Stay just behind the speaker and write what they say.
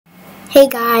Hey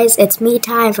guys, it's me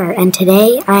Tyver, and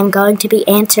today I'm going to be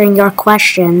answering your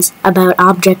questions about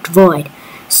Object Void.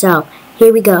 So,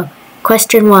 here we go.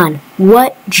 Question 1.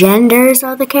 What genders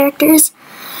are the characters?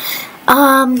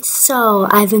 So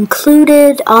I've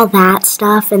included all that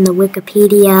stuff in the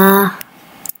Wikipedia,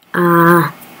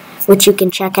 which you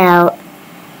can check out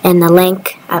in the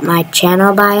link at my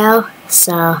channel bio.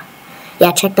 So,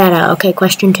 yeah, check that out. Okay,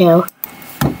 question 2.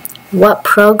 What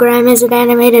program is it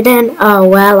animated in? Oh,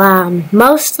 well,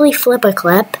 mostly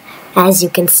Flip-A-Clip, as you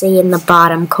can see in the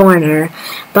bottom corner,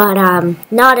 but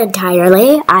not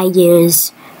entirely. I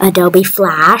use Adobe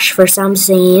Flash for some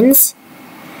scenes.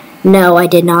 No, I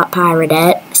did not pirate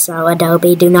it, so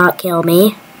Adobe, do not kill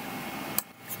me.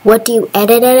 What do you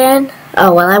edit it in?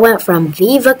 Oh, well, I went from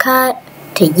VivaCut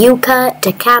to UCut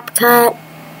to CapCut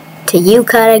to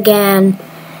UCut again.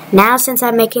 Now, since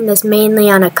I'm making this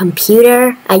mainly on a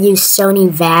computer, I use Sony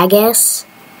Vegas.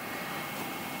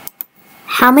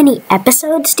 How many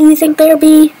episodes do you think there'll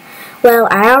be? Well,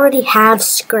 I already have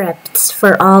scripts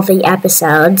for all the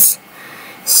episodes,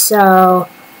 so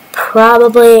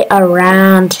probably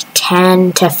around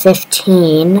 10 to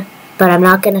 15, but I'm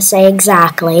not going to say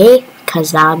exactly,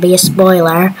 because that would be a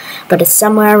spoiler, but it's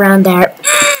somewhere around there.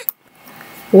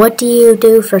 What do you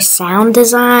do for sound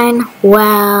design?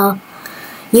 Well,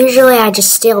 usually I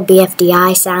just steal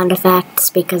BFDI sound effects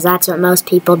because that's what most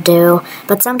people do,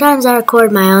 but sometimes I record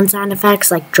my own sound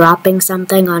effects, like dropping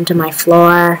something onto my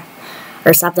floor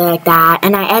or something like that,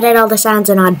 and I edit all the sounds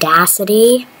in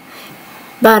Audacity.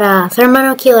 But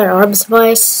Thermonuclear Orb's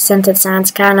voice, since it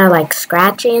sounds kind of like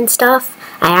scratchy and stuff,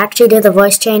 I actually do the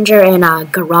voice changer in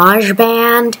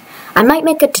GarageBand. I might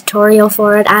make a tutorial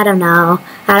for it, I don't know.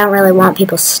 I don't really want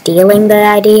people stealing the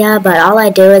idea, but all I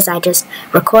do is I just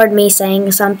record me saying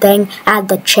something, add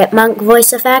the chipmunk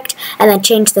voice effect, and then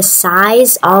change the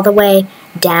size all the way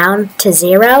down to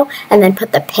 0, and then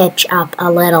put the pitch up a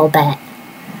little bit.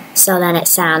 So then it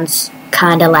sounds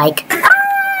kind of like...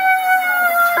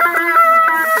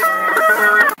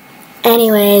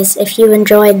 Anyways, if you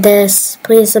enjoyed this,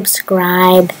 please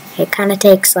subscribe. It kind of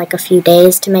takes like a few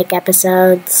days to make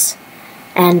episodes.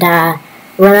 And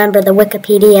remember, the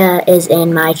Wikipedia is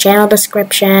in my channel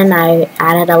description. I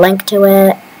added a link to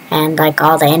it and like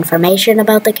all the information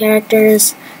about the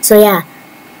characters. So yeah,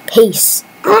 peace.